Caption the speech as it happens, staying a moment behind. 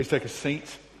Please take a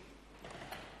seat.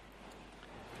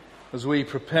 As we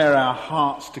prepare our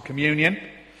hearts to communion,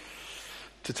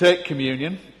 to take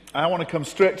communion, I want to come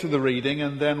straight to the reading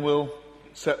and then we'll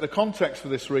set the context for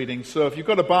this reading. So if you've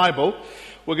got a Bible,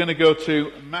 we're going to go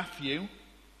to Matthew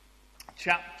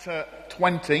chapter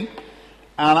 20,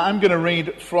 and I'm going to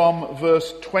read from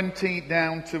verse 20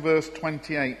 down to verse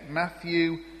 28.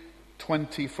 Matthew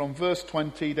 20, from verse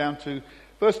 20 down to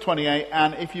verse 28,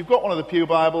 and if you've got one of the Pew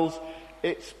Bibles,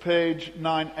 it's page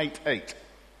 988.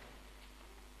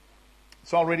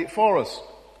 So I'll read it for us.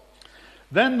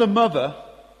 Then the mother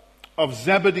of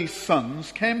Zebedee's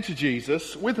sons came to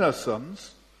Jesus with her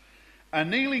sons, and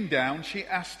kneeling down, she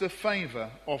asked a favour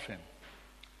of him.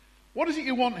 "What is it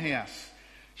you want?" he asked.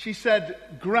 She said,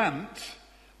 "Grant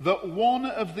that one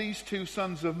of these two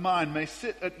sons of mine may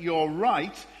sit at your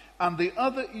right and the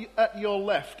other at your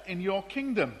left in your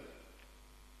kingdom."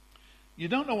 "You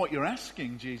don't know what you're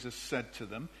asking," Jesus said to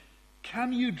them.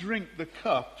 "Can you drink the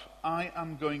cup I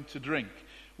am going to drink?"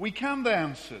 "We can," they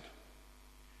answered.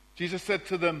 Jesus said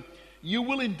to them, "You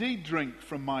will indeed drink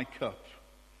from my cup,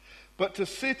 but to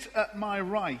sit at my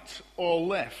right or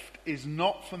left is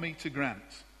not for me to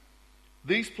grant.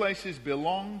 These places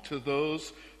belong to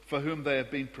those for whom they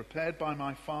have been prepared by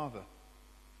my Father."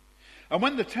 And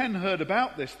when the 10 heard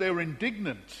about this, they were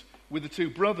indignant with the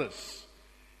two brothers.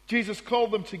 Jesus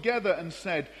called them together and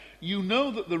said, "You know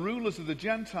that the rulers of the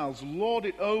Gentiles lord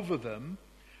it over them,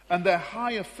 and their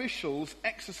high officials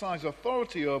exercise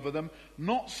authority over them.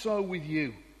 Not so with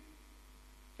you.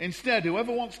 Instead,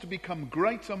 whoever wants to become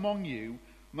great among you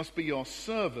must be your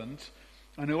servant,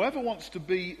 and whoever wants to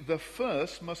be the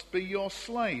first must be your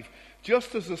slave,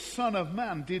 just as the Son of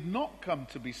Man did not come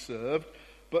to be served,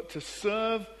 but to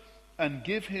serve and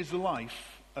give his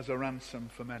life as a ransom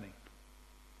for many."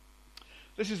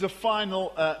 This is the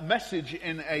final message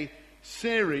in a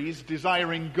series,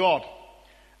 Desiring God.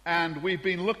 And we've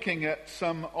been looking at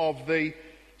some of the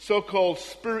so-called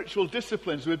spiritual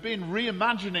disciplines. We've been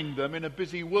reimagining them in a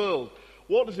busy world.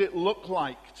 What does it look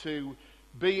like to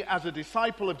be, as a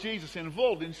disciple of Jesus,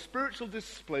 involved in spiritual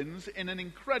disciplines in an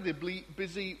incredibly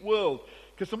busy world?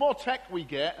 Because the more tech we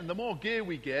get, and the more gear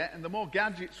we get, and the more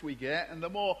gadgets we get, and the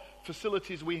more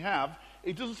facilities we have,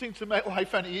 it doesn't seem to make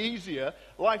life any easier.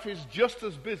 Life is just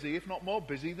as busy, if not more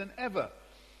busy, than ever.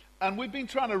 And we've been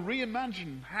trying to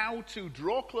reimagine how to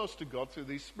draw close to God through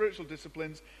these spiritual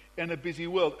disciplines in a busy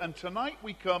world. And tonight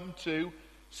we come to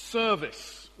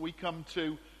service. We come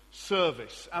to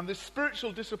service. And the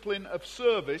spiritual discipline of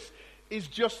service is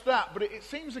just that. But it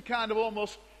seems a kind of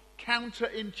almost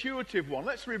counterintuitive one.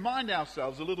 Let's remind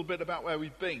ourselves a little bit about where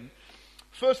we've been.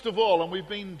 First of all, and we've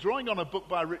been drawing on a book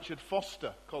by Richard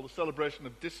Foster called The Celebration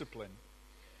of Discipline.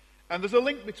 And there's a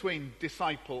link between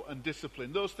disciple and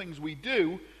discipline. Those things we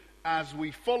do as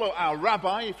we follow our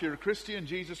rabbi. If you're a Christian,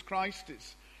 Jesus Christ,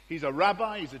 he's a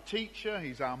rabbi, he's a teacher,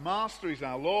 he's our master, he's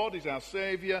our Lord, he's our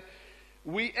Saviour.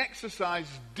 We exercise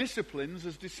disciplines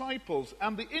as disciples.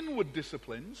 And the inward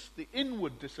disciplines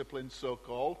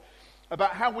so-called,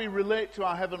 about how we relate to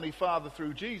our Heavenly Father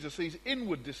through Jesus, these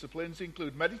inward disciplines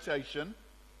include meditation,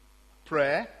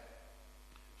 prayer,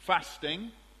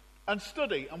 fasting, and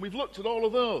study. And we've looked at all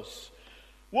of those.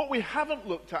 What we haven't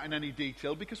looked at in any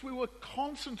detail, because we were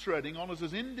concentrating on us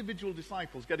as individual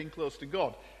disciples getting close to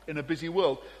God in a busy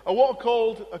world, are what are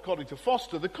called, according to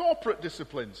Foster, the corporate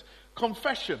disciplines.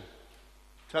 Confession,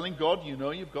 telling God you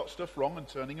know you've got stuff wrong and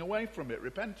turning away from it,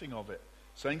 repenting of it,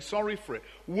 saying sorry for it.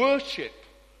 Worship,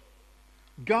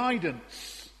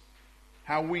 guidance,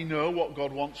 how we know what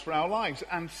God wants for our lives,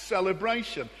 and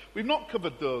celebration. We've not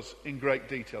covered those in great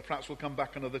detail. Perhaps we'll come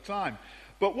back another time.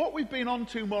 But what we've been on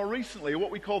to more recently are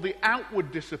what we call the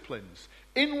outward disciplines.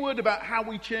 Inward, about how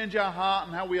we change our heart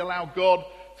and how we allow God,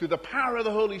 through the power of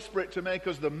the Holy Spirit, to make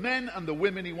us the men and the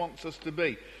women he wants us to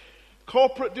be.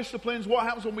 Corporate disciplines, what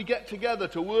happens when we get together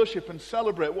to worship and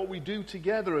celebrate what we do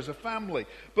together as a family.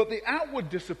 But the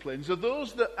outward disciplines are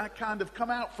those that kind of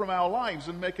come out from our lives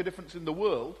and make a difference in the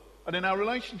world and in our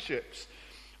relationships.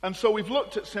 And so we've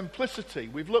looked at simplicity,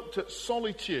 we've looked at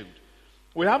solitude.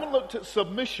 We haven't looked at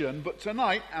submission, but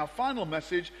tonight, our final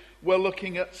message, we're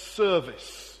looking at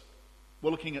service.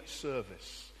 We're looking at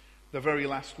service, the very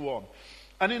last one.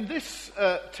 And in this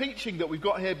teaching that we've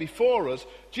got here before us,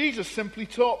 Jesus simply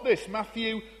taught this,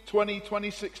 Matthew 20,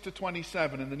 26 to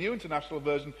 27 in the New International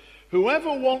Version.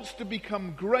 "Whoever wants to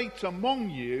become great among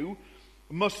you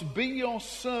must be your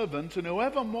servant, and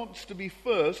whoever wants to be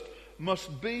first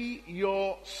must be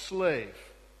your slave."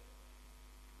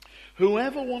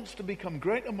 Whoever wants to become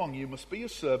great among you must be your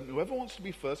servant. Whoever wants to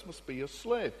be first must be your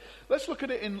slave. Let's look at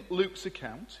it in Luke's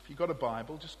account. If you've got a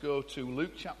Bible, just go to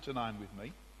Luke chapter 9 with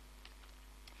me.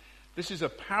 This is a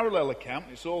parallel account.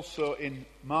 It's also in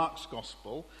Mark's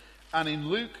Gospel. And in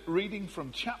Luke, reading from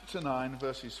chapter 9,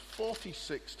 verses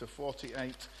 46 to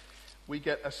 48, we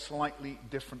get a slightly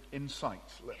different insight.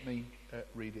 Let me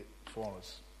read it for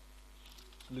us.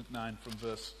 Luke 9 from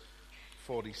verse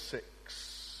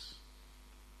 46.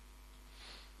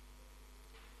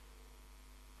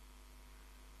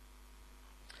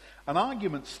 An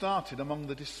argument started among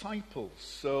the disciples.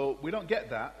 So we don't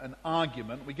get that, an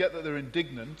argument. We get that they're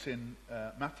indignant in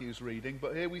Matthew's reading,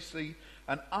 but here we see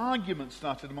an argument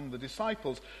started among the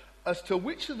disciples as to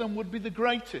which of them would be the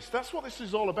greatest. That's what this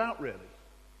is all about, really.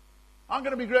 I'm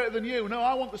going to be greater than you. No,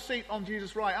 I want the seat on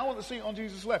Jesus' right. I want the seat on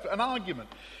Jesus' left. An argument.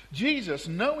 Jesus,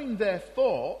 knowing their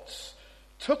thoughts,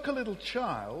 took a little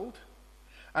child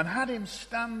and had him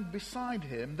stand beside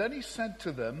him. Then he said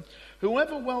to them,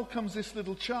 whoever welcomes this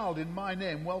little child in my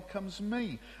name welcomes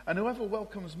me. And whoever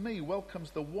welcomes me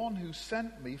welcomes the one who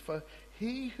sent me. For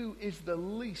he who is the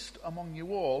least among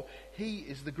you all, he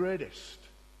is the greatest.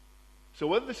 So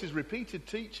whether this is repeated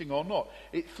teaching or not,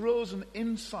 it throws an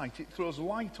insight, it throws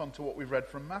light onto what we've read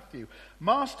from Matthew.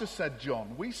 Master, said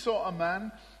John, we saw a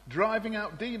man driving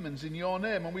out demons in your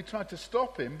name, and we tried to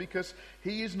stop him because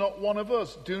he is not one of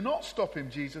us. Do not stop him,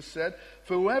 Jesus said,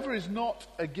 for whoever is not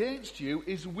against you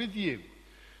is with you.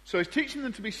 So he's teaching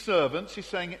them to be servants. He's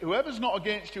saying whoever's not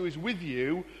against you is with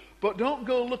you, but don't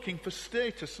go looking for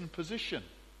status and position.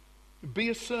 Be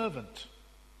a servant.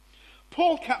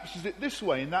 Paul captures it this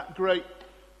way in that great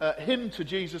hymn to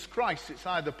Jesus Christ. It's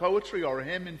either poetry or a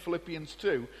hymn in Philippians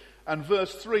 2 and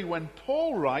verse 3, when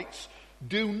Paul writes,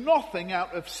 do nothing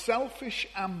out of selfish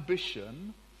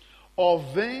ambition or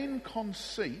vain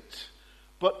conceit,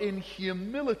 but in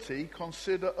humility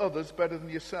consider others better than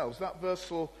yourselves. That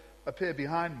verse will appear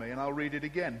behind me and I'll read it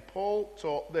again. Paul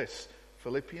taught this,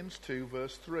 Philippians 2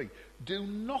 verse 3. Do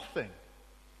nothing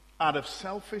out of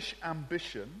selfish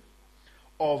ambition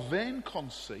or vain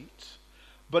conceit,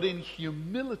 but in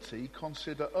humility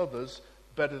consider others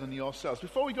better than yourselves.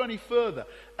 Before we go any further,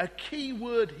 a key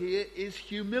word here is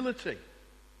humility.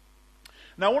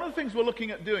 Now, one of the things we're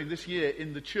looking at doing this year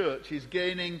in the church is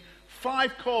gaining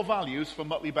 5 core values for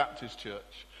Mutley Baptist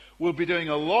Church. We'll be doing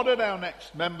a lot at our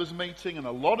next members meeting and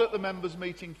a lot at the members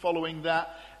meeting following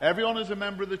that. Everyone who's a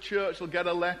member of the church will get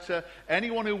a letter.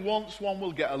 Anyone who wants one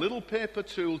will get a little paper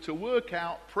tool to work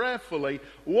out prayerfully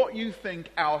what you think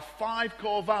our 5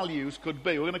 core values could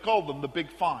be. We're going to call them the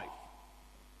Big 5.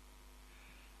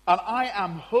 And I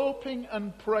am hoping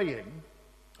and praying,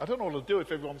 I don't know what to do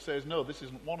if everyone says, no, this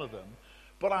isn't one of them,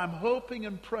 but I'm hoping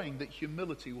and praying that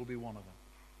humility will be one of them.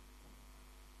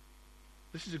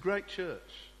 This is a great church.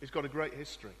 It's got a great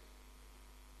history.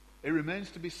 It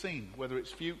remains to be seen whether its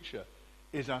future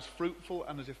is as fruitful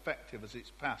and as effective as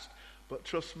its past. But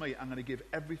trust me, I'm going to give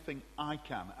everything I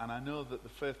can, and I know that the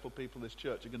faithful people of this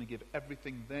church are going to give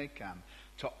everything they can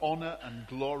to honour and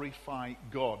glorify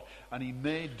God. And he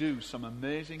may do some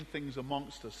amazing things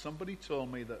amongst us. Somebody told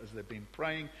me that as they've been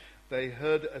praying, they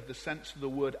heard the sense of the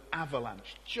word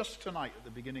avalanche just tonight at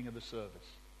the beginning of the service.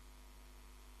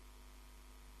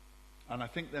 And I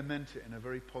think they meant it in a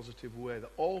very positive way,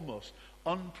 that almost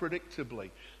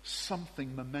unpredictably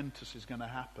something momentous is going to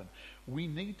happen. We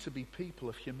need to be people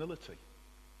of humility.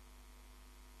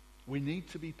 We need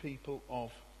to be people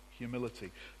of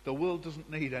humility. The world doesn't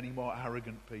need any more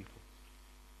arrogant people.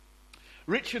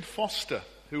 Richard Foster,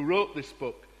 who wrote this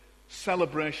book,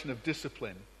 Celebration of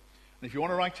Discipline, and if you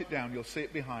want to write it down, you'll see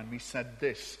it behind me, said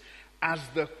this: as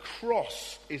the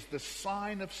cross is the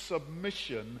sign of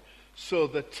submission, so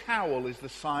the towel is the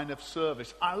sign of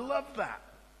service. I love that.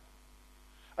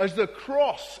 As the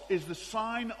cross is the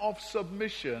sign of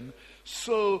submission,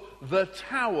 so the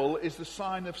towel is the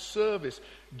sign of service.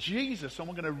 Jesus, and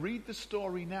we're going to read the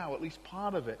story now, at least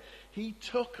part of it, he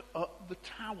took up the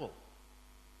towel.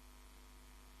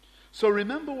 So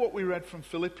remember what we read from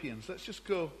Philippians. Let's just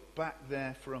go back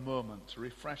there for a moment to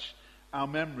refresh our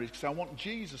memories, because I want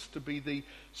Jesus to be the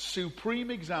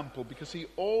supreme example, because he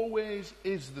always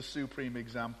is the supreme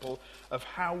example of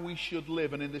how we should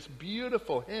live. And in this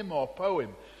beautiful hymn or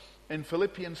poem in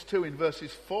Philippians 2 in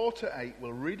verses 4 to 8,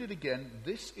 we'll read it again.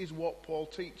 This is what Paul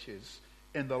teaches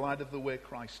in the light of the way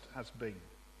Christ has been.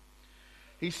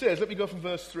 He says, let me go from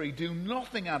verse 3, do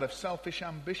nothing out of selfish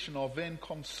ambition or vain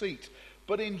conceit,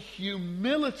 but in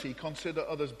humility consider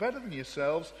others better than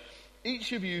yourselves.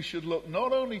 Each of you should look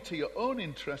not only to your own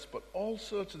interests, but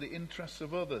also to the interests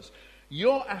of others.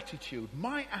 Your attitude,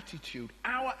 my attitude,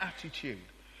 our attitude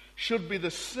should be the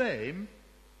same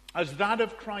as that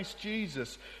of Christ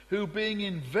Jesus, who being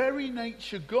in very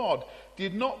nature God,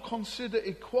 did not consider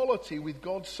equality with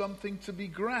God something to be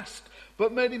grasped,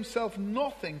 but made himself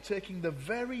nothing, taking the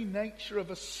very nature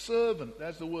of a servant.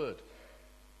 There's the word.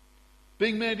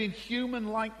 Being made in human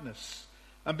likeness,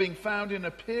 and being found in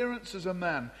appearance as a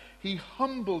man, he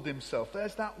humbled himself.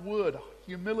 There's that word,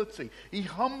 humility. He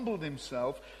humbled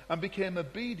himself and became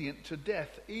obedient to death,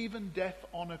 even death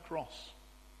on a cross.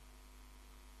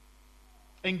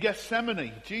 In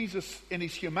Gethsemane, Jesus, in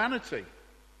his humanity,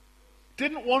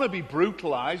 didn't want to be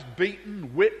brutalized,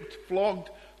 beaten, whipped, flogged,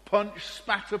 punched,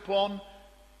 spat upon.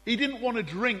 He didn't want to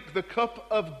drink the cup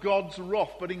of God's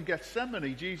wrath. But in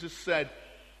Gethsemane, Jesus said,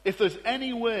 if there's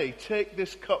any way, take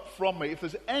this cup from me. If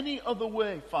there's any other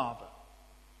way, Father.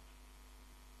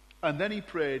 And then he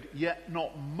prayed, yet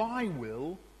not my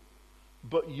will,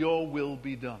 but your will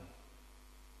be done.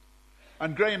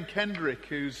 And Graham Kendrick,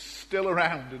 who's still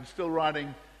around and still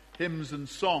writing hymns and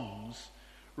songs,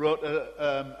 wrote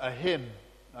a hymn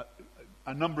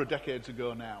a number of decades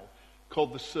ago now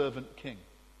called The Servant King.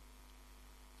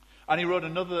 And he wrote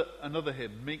another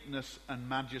hymn, Meekness and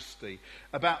Majesty,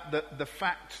 about the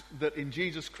fact that in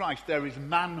Jesus Christ there is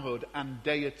manhood and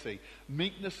deity.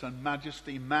 Meekness and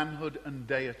majesty, manhood and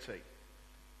deity.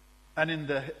 And in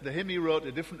the hymn he wrote,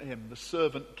 a different hymn, The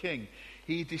Servant King,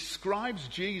 he describes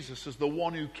Jesus as the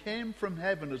one who came from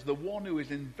heaven, as the one who is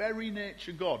in very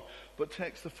nature God, but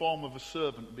takes the form of a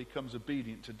servant and becomes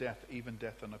obedient to death, even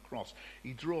death on a cross.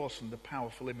 He draws some of the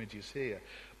powerful images here.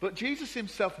 But Jesus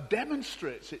himself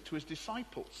demonstrates it to his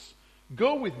disciples.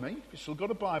 Go with me, if you've still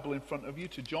got a Bible in front of you,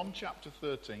 to John chapter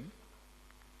 13.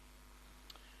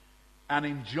 And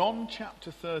in John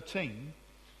chapter 13,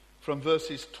 from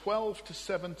verses 12 to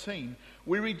 17,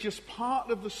 we read just part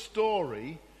of the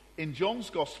story in John's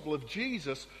Gospel of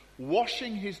Jesus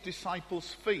washing his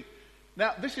disciples' feet.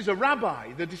 Now, this is a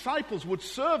rabbi. The disciples would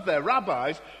serve their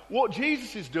rabbis. What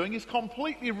Jesus is doing is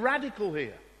completely radical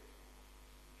here.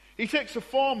 He takes the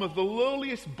form of the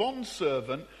lowliest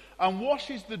bondservant and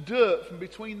washes the dirt from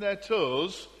between their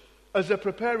toes as they're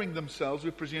preparing themselves,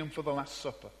 we presume, for the Last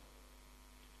Supper.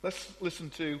 Let's listen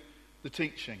to the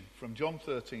teaching from John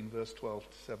 13, verse 12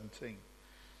 to 17.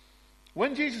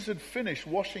 When Jesus had finished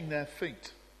washing their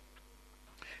feet,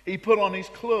 he put on his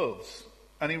clothes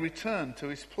and he returned to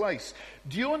his place.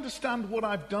 Do you understand what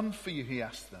I've done for you? He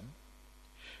asked them.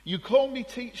 You call me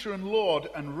teacher and Lord,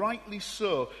 and rightly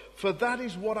so, for that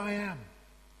is what I am.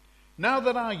 Now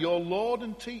that I, your Lord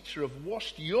and teacher, have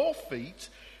washed your feet,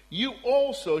 you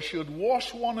also should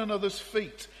wash one another's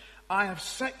feet. I have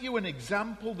set you an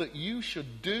example that you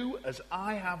should do as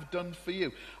I have done for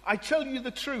you. I tell you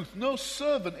the truth, no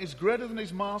servant is greater than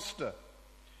his master,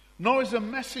 nor is a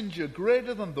messenger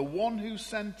greater than the one who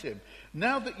sent him.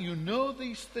 Now that you know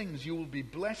these things, you will be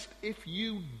blessed if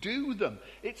you do them.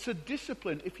 It's a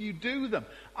discipline if you do them.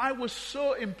 I was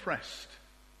so impressed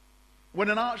when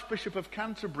an Archbishop of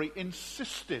Canterbury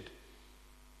insisted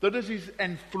that as his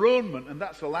enthronement, and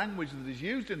that's a language that is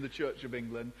used in the Church of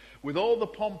England, with all the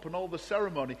pomp and all the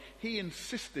ceremony, he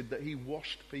insisted that he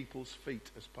washed people's feet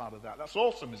as part of that. That's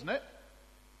awesome, isn't it?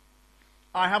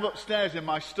 I have upstairs in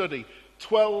my study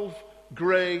 12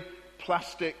 grey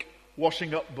plastic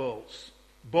washing up bowls.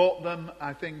 Bought them,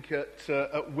 I think, at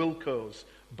Wilko's,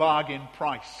 bargain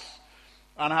price.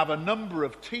 And I have a number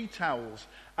of tea towels.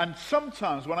 And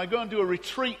sometimes when I go and do a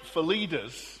retreat for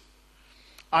leaders,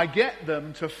 I get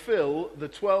them to fill the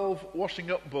 12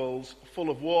 washing up bowls full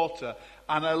of water,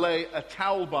 and I lay a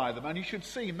towel by them. And you should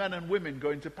see men and women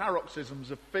go into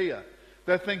paroxysms of fear.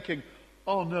 They're thinking,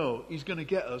 oh no, he's going to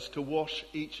get us to wash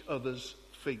each other's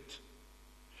feet.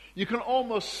 You can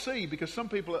almost see, because some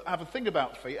people have a thing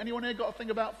about feet. Anyone here got a thing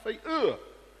about feet? Ugh.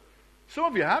 Some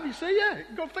of you have, you see, yeah,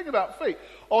 you've got a thing about feet.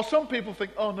 Or some people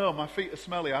think, oh no, my feet are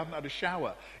smelly, I haven't had a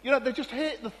shower. You know, they just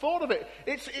hate the thought of it.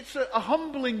 It's a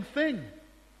humbling thing.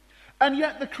 And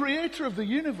yet the creator of the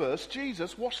universe,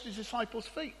 Jesus, washed his disciples'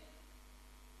 feet.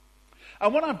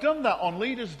 And when I've done that on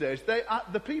Leaders' Days,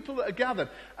 the people that are gathered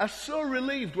are so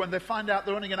relieved when they find out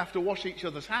they're only going to have to wash each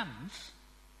other's hands.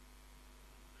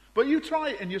 But you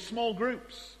try it in your small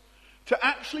groups. To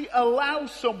actually allow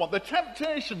someone, the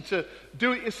temptation to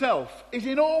do it yourself is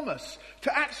enormous.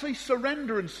 To actually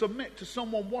surrender and submit to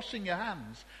someone washing your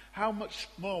hands, how much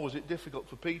more was it difficult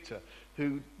for Peter,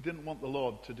 who didn't want the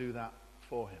Lord to do that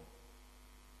for him?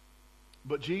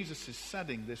 But Jesus is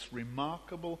setting this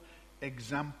remarkable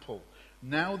example.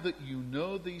 Now that you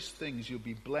know these things, you'll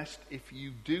be blessed if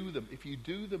you do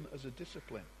them as a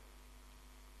discipline.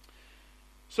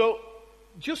 So,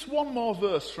 just one more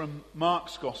verse from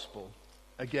Mark's Gospel.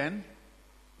 Again,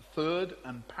 third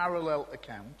and parallel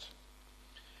account.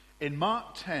 In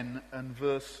Mark 10 and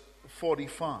verse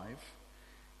 45,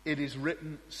 it is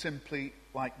written simply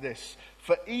like this: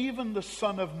 "For even the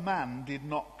Son of Man did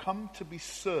not come to be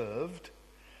served,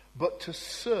 but to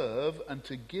serve and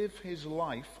to give his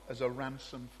life as a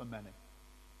ransom for many."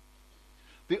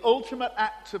 The ultimate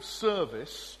act of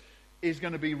service is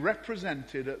going to be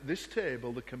represented at this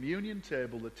table, the communion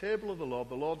table, the table of the Lord,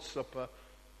 the Lord's Supper,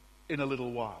 in a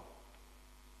little while.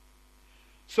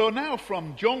 So now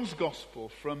from John's Gospel,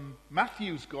 from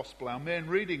Matthew's Gospel, our main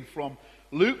reading, from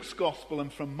Luke's Gospel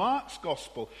and from Mark's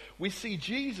Gospel, we see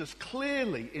Jesus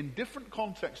clearly in different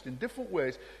contexts, in different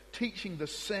ways, teaching the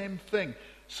same thing.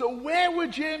 So where were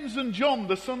James and John,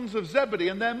 the sons of Zebedee,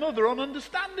 and their mother on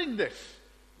understanding this?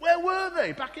 Where were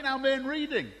they back in our main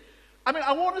reading? I mean,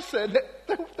 I want to say that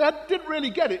they didn't really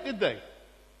get it, did they?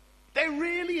 They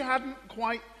really hadn't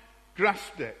quite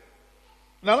grasped it.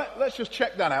 Now, let's just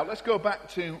check that out. Let's go back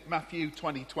to Matthew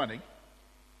 20:20.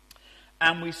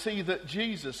 And we see that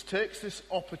Jesus takes this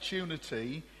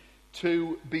opportunity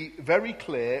to be very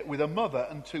clear with a mother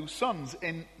and two sons.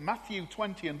 In Matthew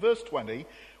 20 and verse 20,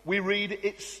 we read,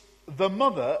 "It's the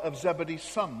mother of Zebedee's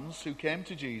sons who came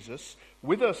to Jesus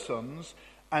with her sons,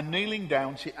 and kneeling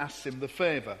down, she asks him the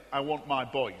favour. 'I want my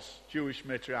boys,'" Jewish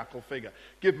matriarchal figure.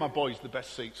 "Give my boys the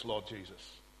best seats, Lord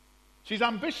Jesus." She's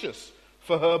ambitious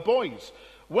for her boys.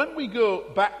 When we go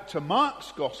back to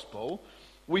Mark's Gospel,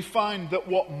 we find that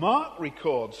what Mark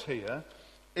records here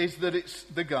is that it's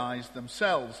the guys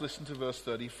themselves. Listen to verse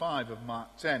 35 of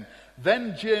Mark 10.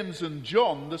 "Then James and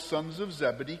John, the sons of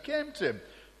Zebedee, came to him."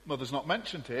 Mother's not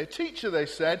mentioned here. "Teacher," they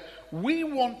said, "we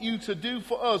want you to do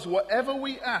for us whatever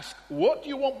we ask." "What do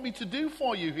you want me to do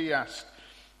for you?" he asked.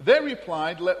 They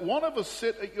replied, "Let one of us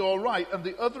sit at your right and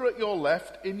the other at your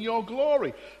left in your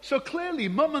glory." So clearly,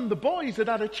 Mum and the boys had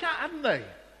a chat, hadn't they?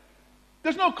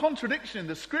 There's no contradiction in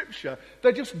the scripture.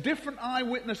 They're just different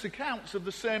eyewitness accounts of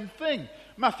the same thing.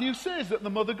 Matthew says that the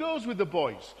mother goes with the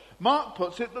boys. Mark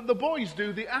puts it that the boys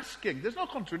do the asking. There's no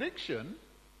contradiction.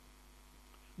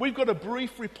 We've got a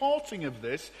brief reporting of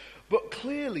this, but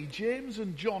clearly James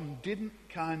and John didn't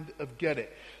kind of get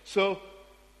it. So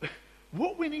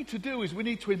what we need to do is we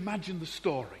need to imagine the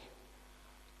story.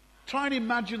 Try and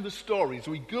imagine the story as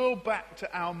we go back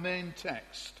to our main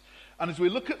text. And as we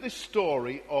look at this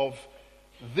story of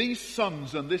these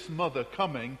sons and this mother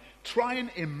coming, try and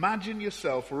imagine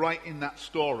yourself right in that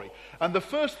story. And the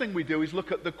first thing we do is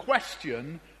look at the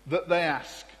question that they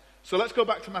ask. So let's go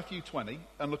back to Matthew 20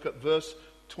 and look at verse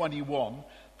 21.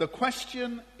 The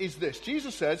question is this.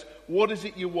 Jesus says, "What is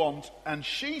it you want?" And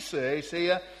she says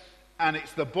here, and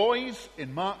it's the boys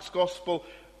in Mark's Gospel,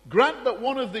 "Grant that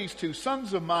one of these two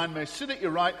sons of mine may sit at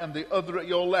your right and the other at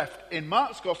your left." In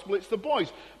Mark's Gospel, it's the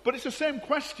boys. But it's the same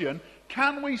question.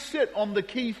 Can we sit on the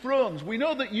key thrones? We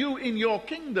know that you in your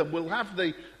kingdom will have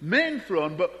the main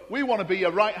throne, but we want to be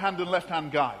your right hand and left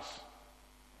hand guys.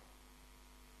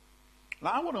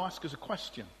 Now, I want to ask us a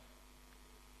question.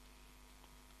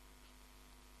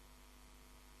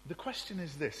 The question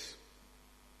is this: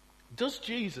 does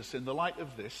Jesus, in the light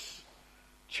of this,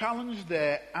 challenge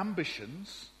their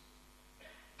ambitions,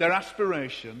 their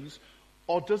aspirations,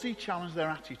 or does he challenge their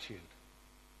attitude?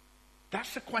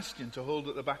 That's the question to hold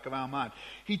at the back of our mind.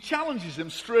 He challenges them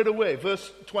straight away. Verse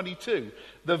 22,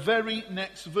 the very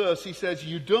next verse, he says,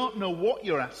 "You don't know what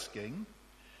you're asking.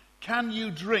 Can you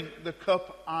drink the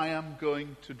cup I am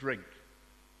going to drink?"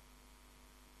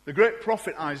 The great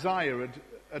prophet Isaiah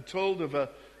had told of a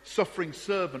suffering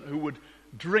servant who would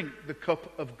drink the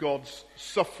cup of God's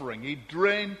suffering. He'd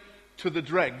drain to the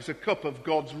dregs a cup of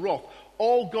God's wrath.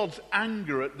 All God's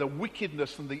anger at the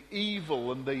wickedness and the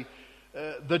evil and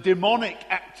the demonic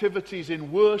activities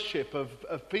in worship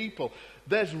of people.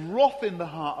 There's wrath in the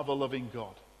heart of a loving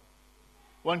God.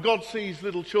 When God sees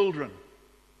little children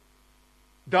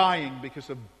dying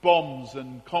because of bombs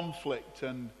and conflict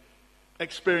and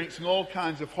experiencing all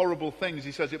kinds of horrible things,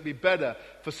 he says it'd be better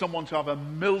for someone to have a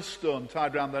millstone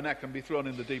tied around their neck and be thrown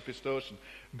in the deepest ocean.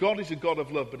 God is a God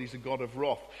of love, but he's a God of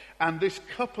wrath. And this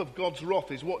cup of God's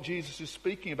wrath is what Jesus is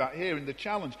speaking about here in the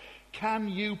challenge. Can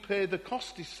you pay the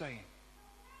cost, he's saying.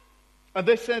 And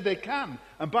they say they can.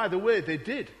 And by the way, they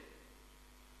did.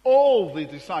 All the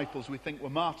disciples we think were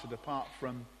martyred apart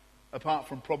from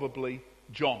probably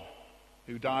John,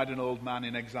 who died an old man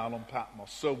in exile on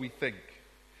Patmos. So we think.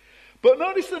 But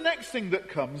notice the next thing that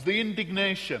comes, the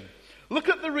indignation. Look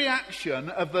at the reaction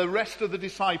of the rest of the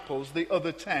disciples, the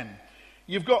other 10.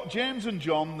 You've got James and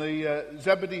John, the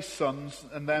Zebedee's sons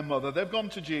and their mother. They've gone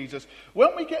to Jesus.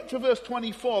 When we get to verse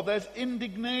 24, there's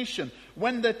indignation.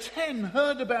 When the 10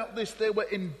 heard about this, they were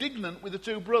indignant with the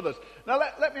two brothers. Now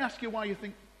let me ask you why you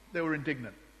think they were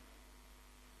indignant.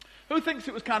 Who thinks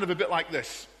it was kind of a bit like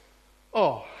this?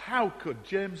 Oh, how could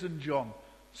James and John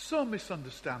so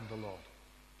misunderstand the Lord?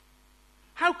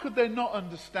 How could they not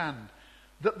understand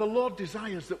that the Lord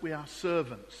desires that we are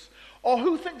servants? Or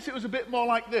who thinks it was a bit more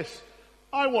like this?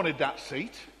 I wanted that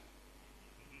seat.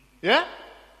 Yeah?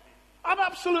 I'm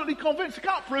absolutely convinced. I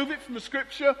can't prove it from the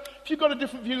scripture. If you've got a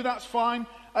different view, that's fine.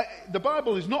 The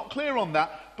Bible is not clear on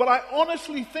that. But I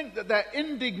honestly think that their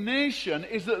indignation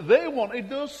is that they wanted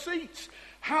those seats.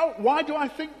 Why do I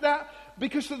think that?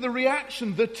 Because of the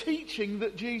reaction, the teaching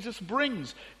that Jesus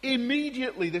brings.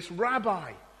 Immediately, this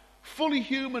rabbi, fully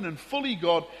human and fully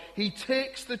God, he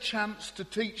takes the chance to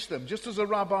teach them, just as a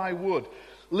rabbi would.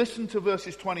 Listen to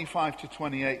verses 25 to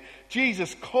 28.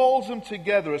 Jesus calls them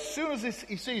together as soon as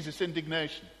he sees this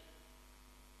indignation.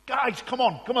 Guys, come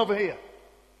on, come over here.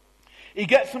 He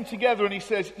gets them together and he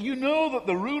says, you know that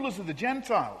the rulers of the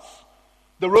Gentiles,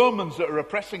 the Romans that are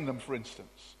oppressing them, for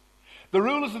instance, the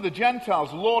rulers of the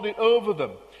Gentiles lord it over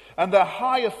them, and their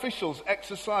high officials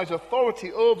exercise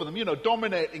authority over them,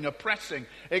 dominating, oppressing,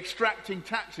 extracting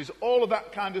taxes, all of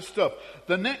that kind of stuff.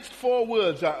 The next 4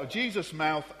 words out of Jesus'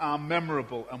 mouth are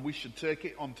memorable, and we should take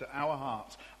it onto our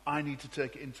hearts. I need to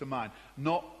take it into mine.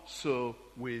 Not so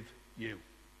with you.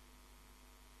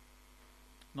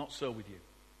 Not so with you.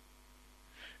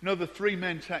 The 3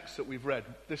 main texts that we've read,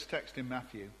 this text in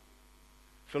Matthew,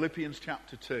 Philippians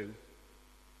chapter 2,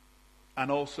 and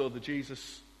also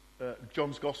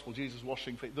John's Gospel, Jesus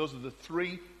washing feet. Those are the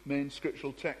 3 main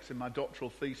scriptural texts in my doctoral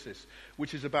thesis,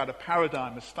 which is about a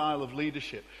paradigm, a style of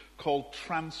leadership called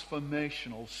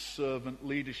transformational servant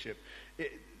leadership.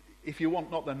 If you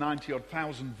want not the 90-odd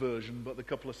thousand version, but the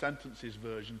couple of sentences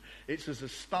version, it's as a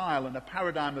style and a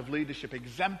paradigm of leadership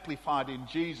exemplified in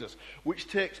Jesus, which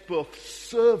takes both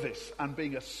service and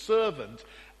being a servant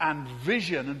and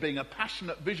vision and being a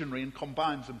passionate visionary and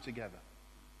combines them together.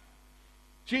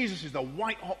 Jesus is the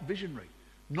white-hot visionary,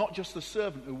 not just the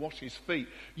servant who washes feet.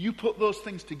 You put those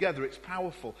things together, it's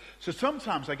powerful. So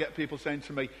sometimes I get people saying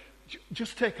to me,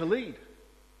 just take a lead.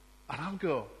 And I'll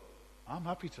go, I'm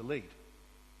happy to lead,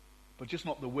 but just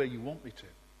not the way you want me to.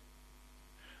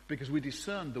 Because we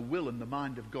discern the will and the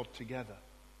mind of God together.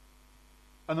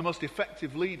 And the most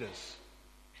effective leaders,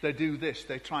 they do this.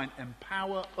 They try and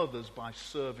empower others by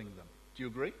serving them. Do you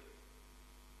agree?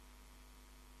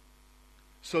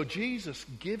 So Jesus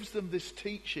gives them this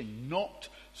teaching, not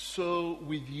so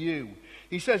with you.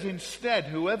 He says instead,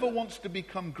 whoever wants to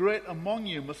become great among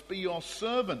you must be your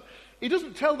servant. He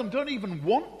doesn't tell them don't even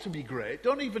want to be great,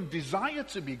 don't even desire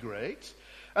to be great.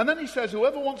 And then he says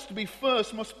whoever wants to be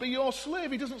first must be your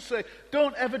slave. He doesn't say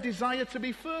don't ever desire to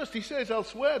be first. He says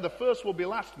elsewhere the first will be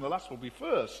last and the last will be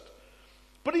first.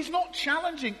 But he's not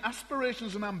challenging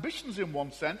aspirations and ambitions in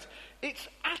one sense. It's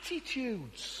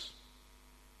attitudes.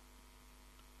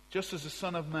 Just as the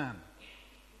Son of Man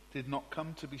did not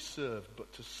come to be served,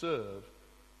 but to serve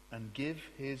and give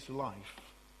his life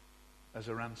as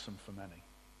a ransom for many.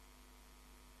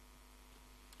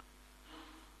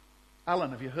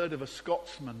 Alan, have you heard of a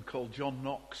Scotsman called John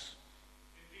Knox?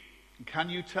 Indeed. Can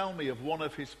you tell me of one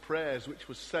of his prayers which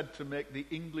was said to make the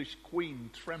English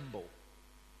Queen tremble?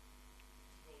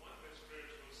 Well, one of his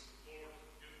prayers was, Lord,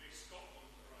 give me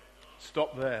Scotland right now.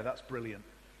 Stop there, that's brilliant.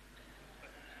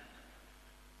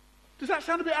 Does that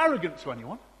sound a bit arrogant to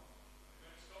anyone?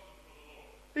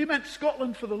 He meant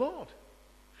Scotland for the Lord.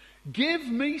 Give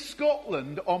me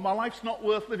Scotland or my life's not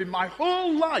worth living. My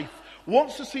whole life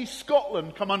wants to see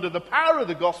Scotland come under the power of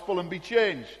the gospel and be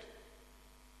changed.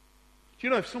 Do you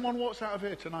know, if someone walks out of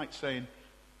here tonight saying,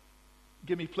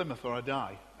 give me Plymouth or I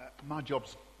die, my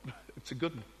job's, it's a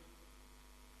good one.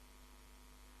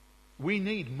 We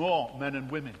need more men and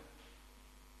women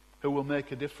who will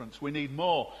make a difference. We need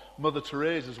more Mother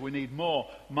Teresa's. We need more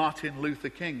Martin Luther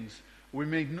King's. We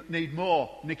need more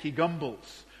Nicky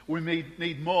Gumbels. We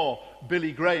need more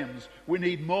Billy Graham's. We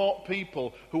need more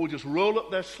people who will just roll up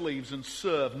their sleeves and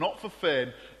serve, not for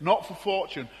fame, not for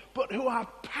fortune, but who are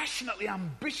passionately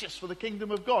ambitious for the kingdom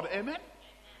of God. Amen?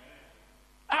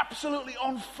 Absolutely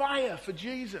on fire for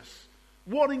Jesus,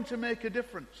 wanting to make a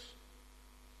difference.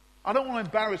 I don't want to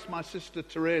embarrass my sister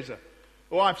Teresa,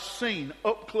 who I've seen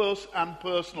up close and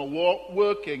personal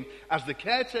working as the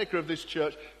caretaker of this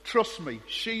church. Trust me,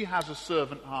 she has a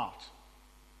servant heart.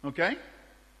 Okay?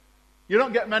 You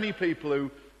don't get many people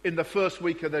who, in the first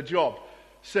week of their job,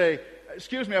 say,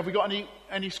 excuse me, have we got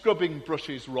any scrubbing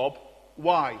brushes, Rob?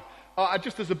 Why?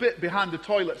 There's a bit behind the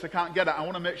toilets I can't get at. I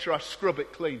want to make sure I scrub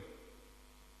it clean.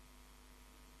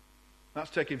 That's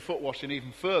taking foot washing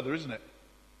even further, isn't it?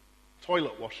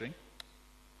 Toilet washing.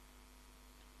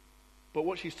 But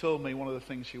what she's told me, one of the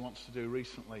things she wants to do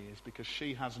recently is, because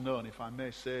she has known, if I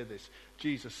may say this,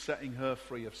 Jesus setting her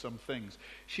free of some things.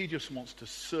 She just wants to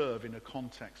serve in a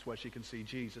context where she can see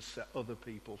Jesus set other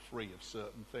people free of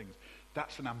certain things.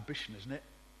 That's an ambition, isn't it?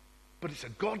 But it's a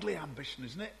godly ambition,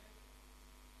 isn't it?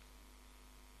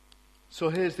 So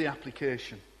here's the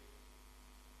application.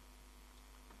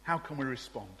 How can we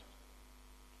respond?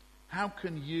 How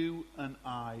can you and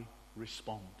I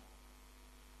respond?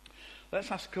 Let's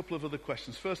ask a couple of other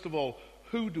questions. First of all,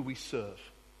 who do we serve?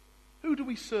 Who do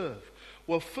we serve?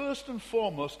 Well, first and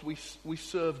foremost, we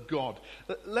serve God.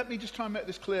 Let me just try and make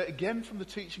this clear again from the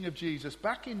teaching of Jesus.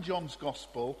 Back in John's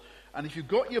Gospel, and if you've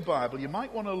got your Bible, you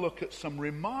might want to look at some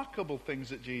remarkable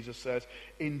things that Jesus says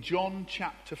in John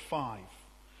chapter 5.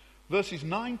 Verses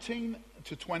 19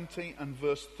 to 20 and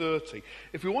verse 30.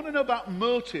 If we want to know about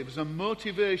motives and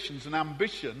motivations and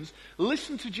ambitions,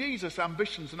 listen to Jesus'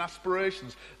 ambitions and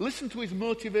aspirations. Listen to his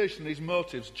motivation, his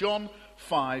motives. John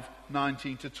 5,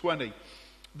 19 to 20.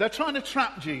 They're trying to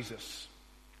trap Jesus.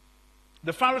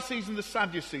 The Pharisees and the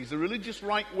Sadducees, the religious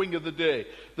right wing of the day,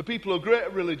 the people who are great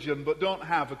at religion but don't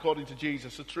have, according to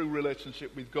Jesus, a true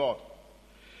relationship with God.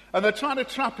 And they're trying to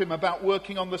trap him about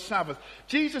working on the Sabbath.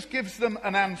 Jesus gives them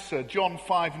an answer, John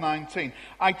 5:19.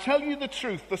 I tell you the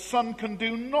truth, the Son can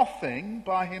do nothing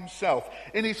by himself.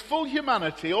 In his full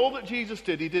humanity, all that Jesus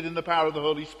did, he did in the power of the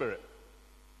Holy Spirit.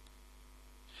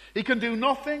 He can do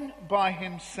nothing by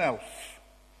himself.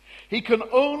 He can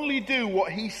only do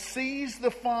what he sees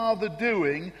the Father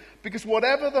doing, because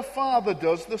whatever the Father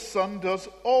does, the Son does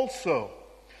also.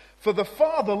 For the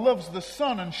Father loves the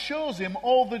Son and shows him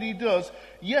all that he does.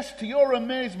 Yes, to your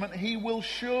amazement, he will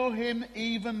show him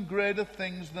even greater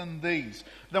things than these.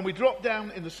 Then we drop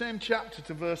down in the same chapter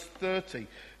to verse 30.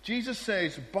 Jesus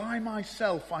says, by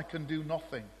myself I can do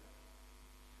nothing.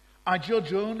 I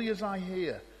judge only as I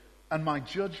hear, and my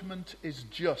judgment is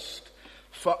just.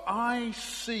 For I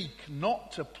seek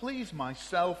not to please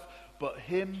myself, but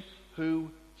him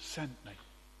who sent me.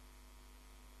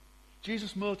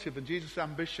 Jesus' motive and Jesus'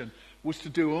 ambition was to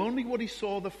do only what he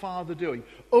saw the Father doing,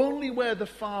 only where the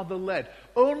Father led,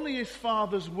 only his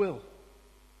Father's will.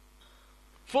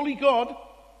 Fully God,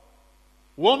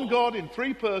 one God in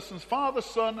three persons, Father,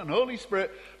 Son, and Holy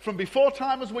Spirit, from before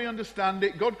time as we understand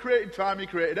it. God created time, he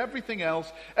created everything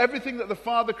else. Everything that the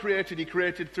Father created, he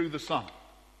created through the Son.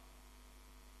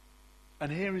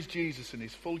 And here is Jesus in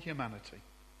his full humanity,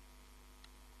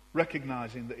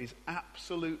 recognizing that his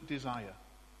absolute desire,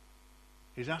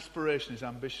 his aspiration, his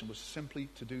ambition was simply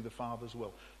to do the Father's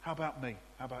will. How about me?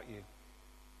 How about you?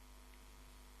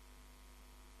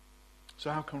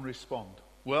 So how can we respond?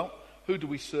 Well, who do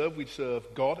we serve? We serve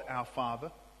God, our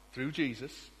Father, through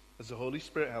Jesus, as the Holy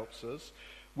Spirit helps us.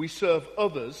 We serve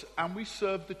others, and we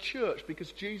serve the church,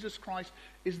 because Jesus Christ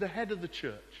is the head of the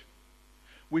church.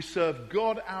 We serve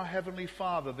God, our Heavenly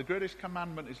Father. The greatest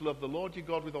commandment is love the Lord your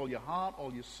God with all your heart,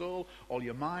 all your soul, all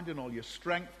your mind, and all your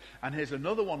strength. And here's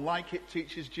another one like it,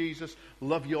 teaches Jesus,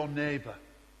 love your neighbour.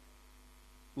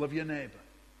 Love your neighbour.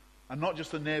 And not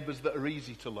just the neighbours that are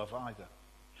easy to love either.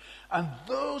 And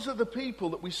those are the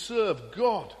people that we serve,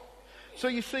 God. So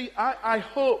you see, I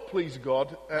hope, please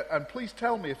God, and please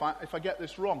tell me if I get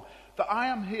this wrong, that I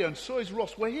am here, and so is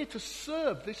Ross. We're here to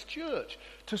serve this church,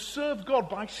 to serve God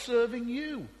by serving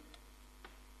you.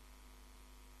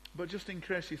 But just in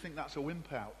case you think that's a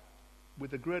wimp out,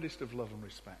 with the greatest of love and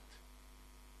respect,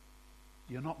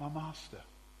 you're not my master.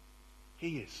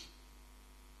 He is.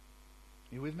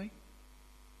 Are you with me?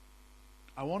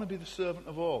 I want to be the servant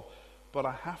of all, but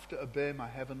I have to obey my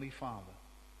Heavenly Father.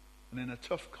 And in a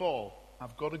tough call,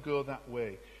 I've got to go that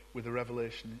way with the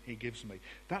revelation he gives me.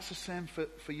 That's the same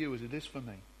for you as it is for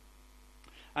me.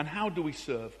 And how do we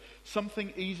serve?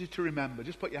 Something easy to remember.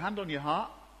 Just put your hand on your heart.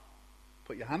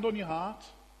 Put your hand on your heart.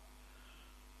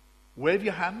 Wave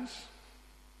your hands.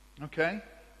 Okay?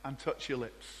 And touch your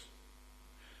lips.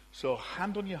 So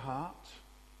hand on your heart.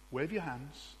 Wave your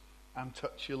hands. And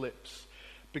touch your lips.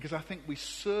 Because I think we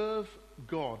serve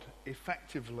God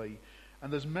effectively.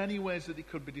 And there's many ways that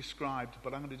it could be described,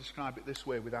 but I'm going to describe it this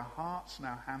way, with our hearts,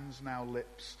 now hands, now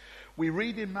lips. We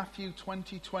read in Matthew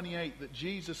 20:28 that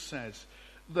Jesus says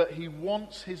that he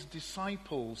wants his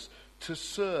disciples to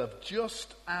serve,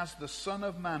 just as the Son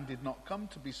of Man did not come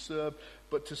to be served,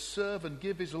 but to serve and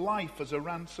give his life as a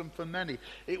ransom for many.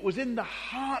 It was in the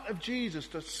heart of Jesus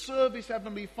to serve his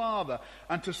Heavenly Father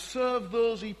and to serve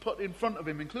those he put in front of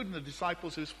him, including the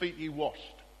disciples whose feet he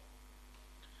washed.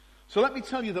 So let me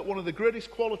tell you that one of the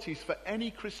greatest qualities for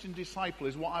any Christian disciple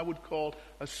is what I would call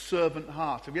a servant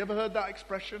heart. Have you ever heard that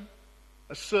expression?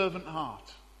 A servant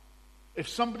heart. If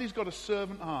somebody's got a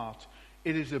servant heart,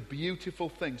 It is a beautiful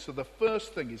thing. So the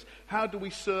first thing is, how do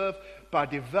we serve? By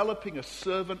developing a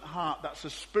servant heart. That's a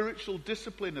spiritual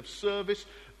discipline of service.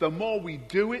 The more we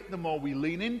do it, the more we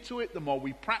lean into it, the more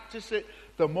we practice it,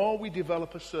 the more we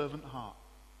develop a servant heart.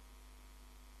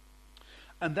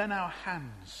 And then our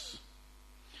hands.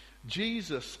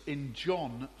 Jesus in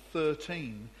John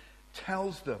 13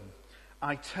 tells them,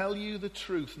 I tell you the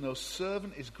truth, no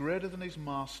servant is greater than his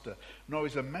master, nor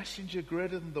is a messenger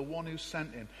greater than the one who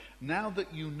sent him. Now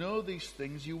that you know these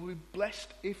things, you will be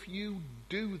blessed if you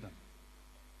do them.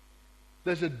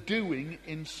 There's a doing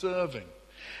in serving.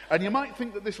 And you might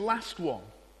think that this last one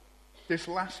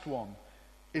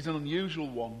is an unusual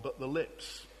one, but the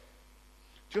lips.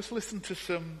 Just listen to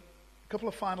a couple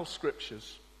of final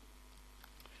scriptures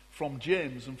from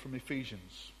James and from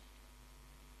Ephesians.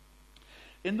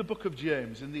 In the book of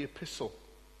James, in the epistle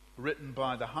written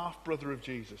by the half-brother of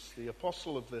Jesus, the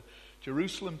apostle of the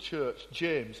Jerusalem church,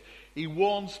 James, he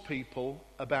warns people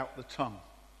about the tongue.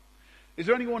 Is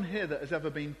there anyone here that has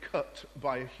ever been cut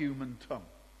by a human tongue?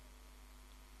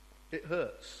 It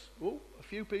hurts. Oh, a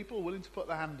few people willing to put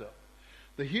their hand up.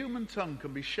 The human tongue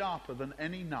can be sharper than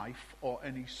any knife or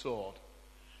any sword.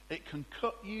 It can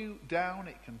cut you down,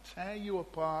 it can tear you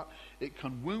apart, it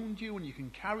can wound you, and you can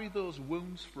carry those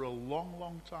wounds for a long,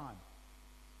 long time.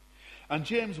 And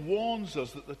James warns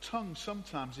us that the tongue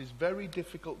sometimes is very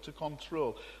difficult to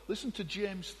control. Listen to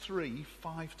James 3,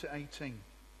 5 to 18.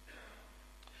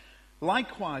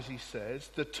 Likewise, he says,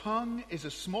 the tongue is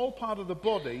a small part of the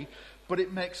body, but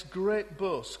it makes great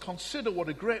boasts. Consider what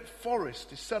a great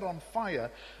forest is set on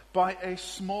fire by a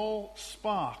small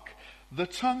spark. The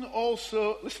tongue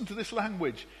also, listen to this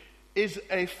language, is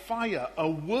a fire, a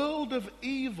world of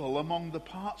evil among the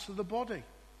parts of the body.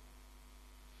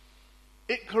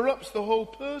 It corrupts the whole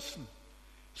person,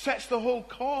 sets the whole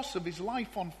course of his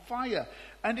life on fire,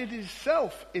 and it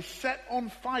itself is set on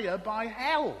fire by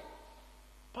hell.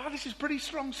 Wow, this is pretty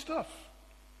strong stuff.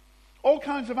 All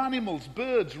kinds of animals,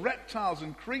 birds, reptiles,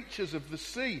 and creatures of the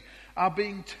sea are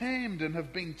being tamed and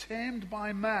have been tamed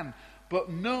by man. But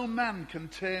no man can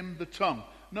tame the tongue.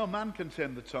 No man can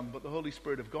tame the tongue, but the Holy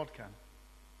Spirit of God can.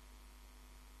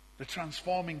 The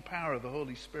transforming power of the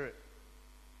Holy Spirit.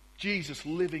 Jesus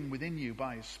living within you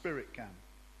by his Spirit can.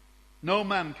 No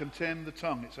man can tame the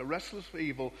tongue. It's a restless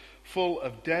evil full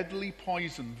of deadly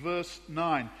poison. Verse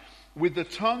 9. With the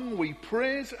tongue we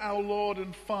praise our Lord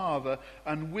and Father,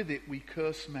 and with it we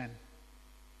curse men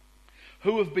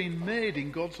who have been made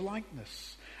in God's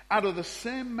likeness. Out of the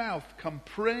same mouth come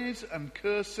praise and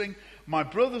cursing. My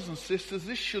brothers and sisters,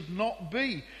 this should not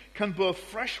be. Can both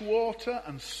fresh water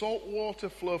and salt water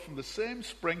flow from the same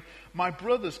spring? My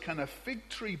brothers, can a fig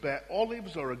tree bear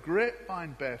olives or a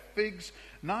grapevine bear figs?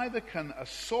 Neither can a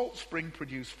salt spring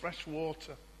produce fresh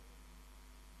water.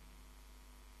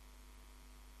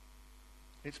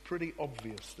 It's pretty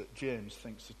obvious that James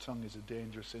thinks the tongue is a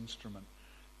dangerous instrument.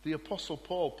 The Apostle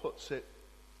Paul puts it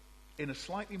in a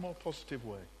slightly more positive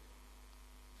way.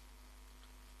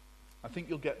 I think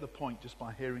you'll get the point just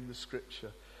by hearing the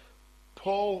scripture.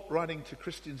 Paul, writing to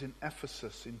Christians in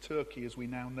Ephesus, in Turkey as we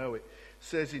now know it,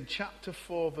 says in chapter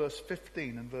 4, verse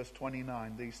 15 and verse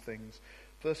 29, these things.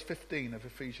 Verse 15 of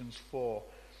Ephesians 4.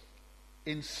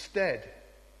 Instead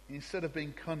of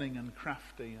being cunning and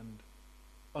crafty and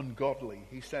ungodly,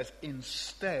 he says,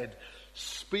 instead,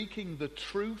 speaking the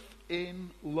truth in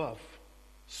love.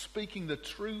 Speaking the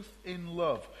truth in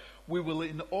love. We will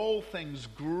in all things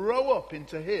grow up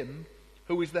into him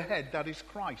who is the head, that is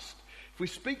Christ. If we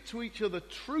speak to each other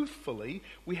truthfully,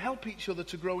 we help each other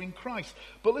to grow in Christ.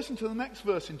 But listen to the next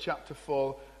verse in chapter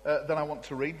 4 that I want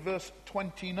to read, verse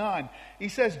 29. He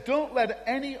says, don't let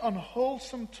any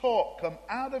unwholesome talk come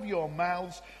out of your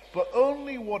mouths, but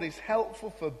only what is helpful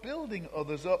for building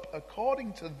others up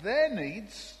according to their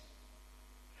needs,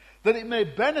 that it may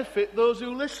benefit those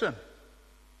who listen.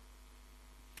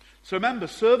 So remember,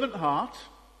 servant heart.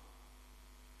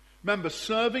 Remember,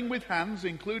 serving with hands,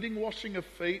 including washing of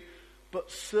feet, but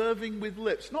serving with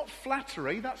lips. Not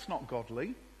flattery, that's not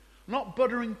godly. Not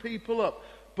buttering people up,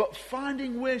 but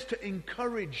finding ways to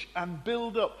encourage and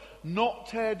build up, not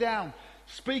tear down.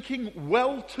 Speaking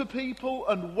well to people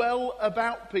and well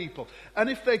about people. And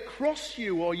if they cross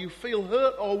you or you feel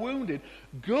hurt or wounded,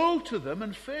 go to them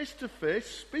and face to face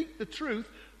speak the truth,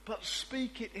 but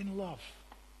speak it in love.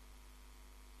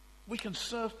 We can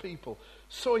serve people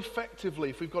so effectively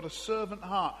if we've got a servant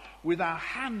heart with our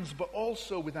hands, but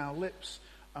also with our lips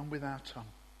and with our tongue.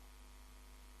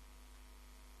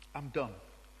 I'm done.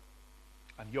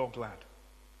 And you're glad.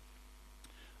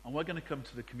 And we're going to come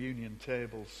to the communion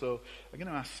table. So I'm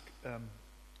going to ask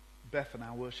Beth and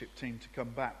our worship team to come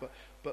back. But